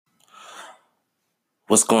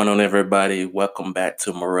What's going on, everybody? Welcome back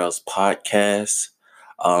to Morel's podcast.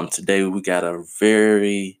 Today we got a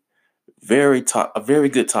very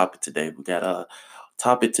good topic today. We got a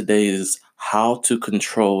topic today is how to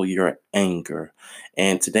control your anger,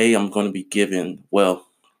 and today I'm going to be giving. Well,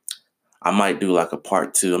 I might do like a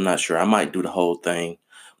part two. I'm not sure. I might do the whole thing.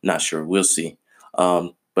 Not sure. We'll see.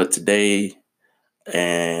 But today,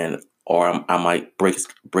 I might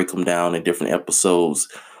break them down in different episodes.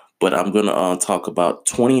 But I'm gonna talk about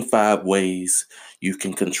 25 ways you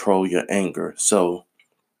can control your anger. So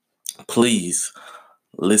please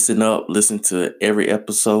listen up, listen to every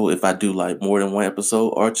episode if I do like more than one episode,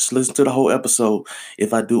 or just listen to the whole episode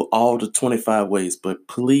if I do all the 25 ways. But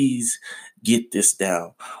please get this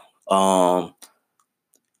down. Um,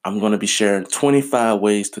 I'm gonna be sharing 25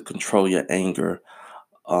 ways to control your anger.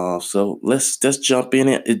 So let's just jump in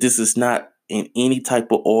it. This is not in any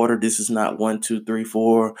type of order. This is not 1, 2, 3,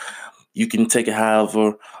 4. You can take it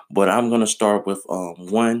however, but I'm gonna start with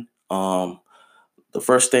one. The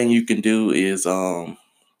first thing you can do is to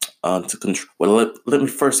control. Well, let me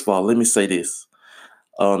first of all let me say this.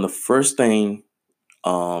 The first thing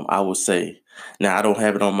I would say. Now I don't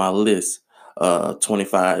have it on my list.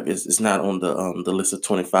 25 is it's not on the list of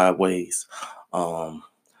 25 ways. Um,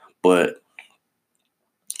 but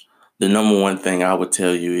the number one thing I would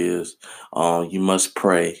tell you is you must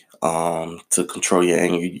pray to control your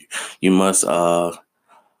anger. You must um,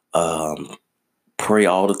 pray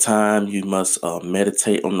all the time. You must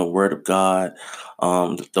meditate on the Word of God.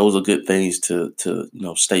 Those are good things to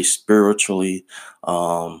stay spiritually.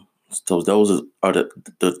 So those are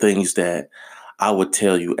the things that I would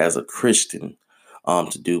tell you as a Christian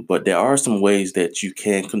to do. But there are some ways that you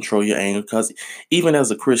can control your anger, because even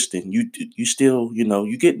as a Christian, you still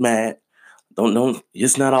you get mad. Don't know.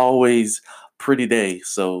 It's not always pretty day.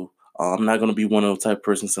 So I'm not gonna be one of those type of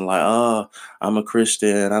persons and like, I'm a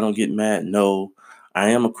Christian, I don't get mad. No,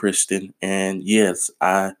 I am a Christian, and yes,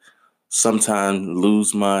 I sometimes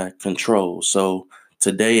lose my control. So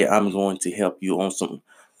today I'm going to help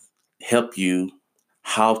you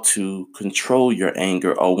how to control your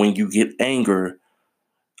anger, or when you get angry,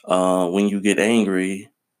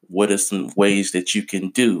 what are some ways that you can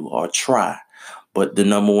do or try? But the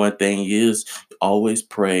number one thing is always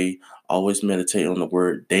pray, always meditate on the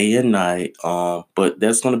word day and night. But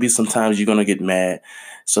there's gonna be sometimes you're gonna get mad.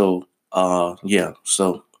 So yeah.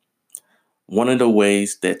 So one of the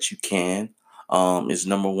ways that you can is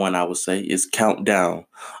number one, I would say, is count down.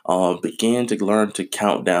 Begin to learn to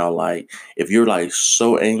count down. Like if you're like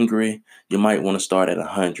so angry, you might want to start at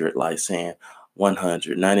 100, like saying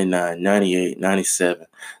 100, 99, 98, 97,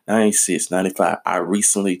 96, 95. I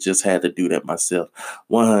recently just had to do that myself.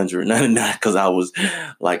 100, 99, because I was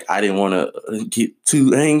like, I didn't want to get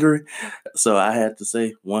too angry. So I had to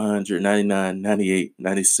say 100, 99, 98,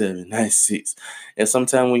 97, 96. And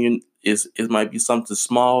sometimes when it might be something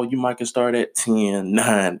small, you might can start at 10,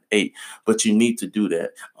 9, 8, but you need to do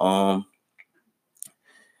that.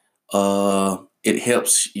 It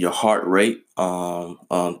helps your heart rate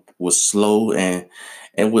will slow, and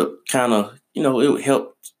will kind of it will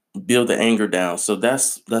help build the anger down. So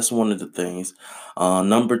that's one of the things.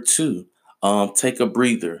 Number two, take a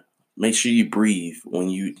breather. Make sure you breathe when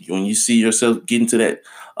you see yourself getting to that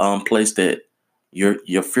place that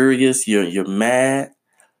you're furious, you're mad.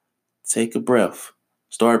 Take a breath.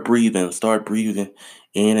 Start breathing. Start breathing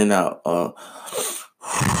in and out.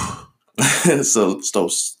 So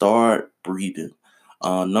start breathing.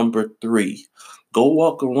 Number three, go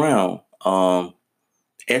walk around.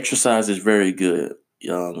 Exercise is very good.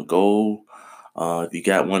 Go if you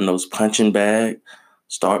got one of those punching bag,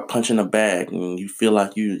 start punching a bag. And you feel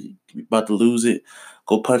like you about to lose it,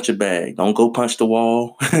 go punch a bag. Don't go punch the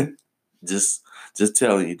wall. just just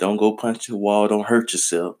telling you, don't go punch the wall. Don't hurt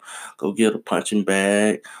yourself. Go get a punching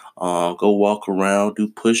bag. Go walk around. Do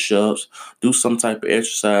push-ups. Do some type of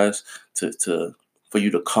exercise to for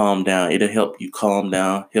you to calm down. It'll help you calm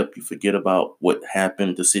down. Help you forget about what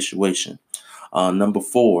happened, the situation. Number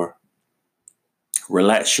four,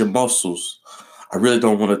 relax your muscles. I really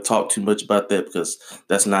don't want to talk too much about that because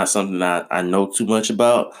that's not something that I know too much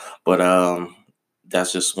about. But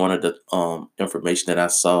that's just one of the information that I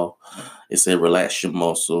saw. It said relax your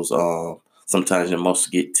muscles. Sometimes your muscles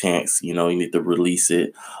get tense. You need to release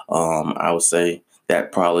it. I would say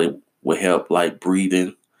that probably would help, like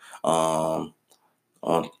breathing, um,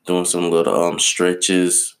 doing some little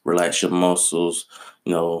stretches, relax your muscles.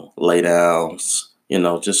 Lay down.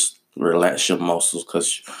 Just relax your muscles,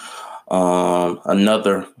 because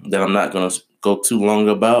another that I'm not gonna go too long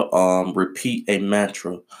about. Repeat a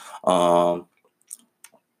mantra.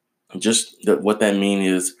 Just what that means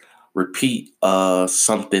is repeat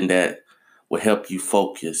something that will help you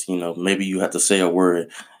focus. Maybe you have to say a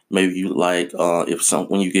word. Maybe you like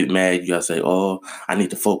when you get mad, you gotta say, "Oh, I need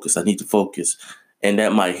to focus. I need to focus," and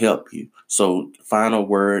that might help you. So find a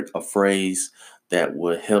word, a phrase that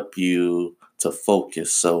will help you to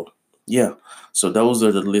focus. So yeah. So those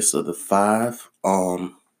are the list of the five.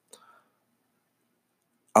 I'm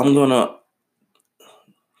gonna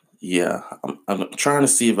Yeah. I'm trying to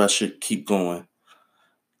see if I should keep going.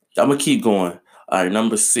 I'm gonna keep going. All right,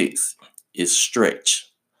 number 6 is stretch.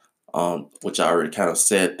 Which I already kind of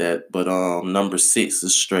said that, but number 6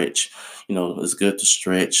 is stretch. It's good to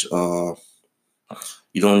stretch.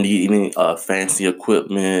 You don't need any fancy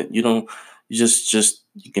equipment. You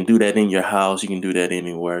can do that in your house. You can do that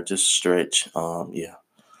anywhere. Just stretch. Yeah.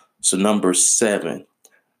 So number 7,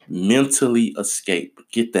 mentally escape.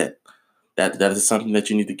 Get that. That is something that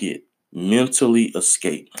you need to get. Mentally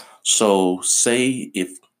escape. So say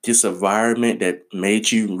if this environment that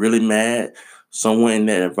made you really mad, someone in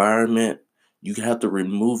that environment, you have to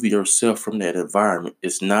remove yourself from that environment.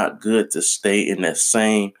 It's not good to stay in that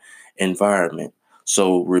same environment.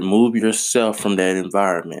 So remove yourself from that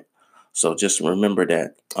environment. So just remember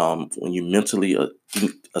that when you mentally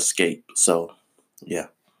escape. So yeah.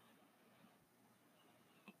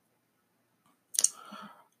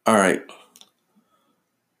 All right.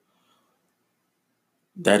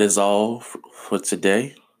 That is all for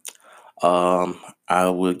today. Um, I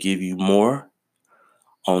will give you more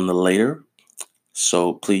on the later.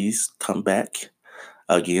 So please come back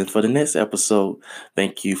again for the next episode.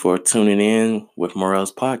 Thank you for tuning in with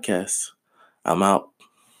Morel's podcast. I'm out.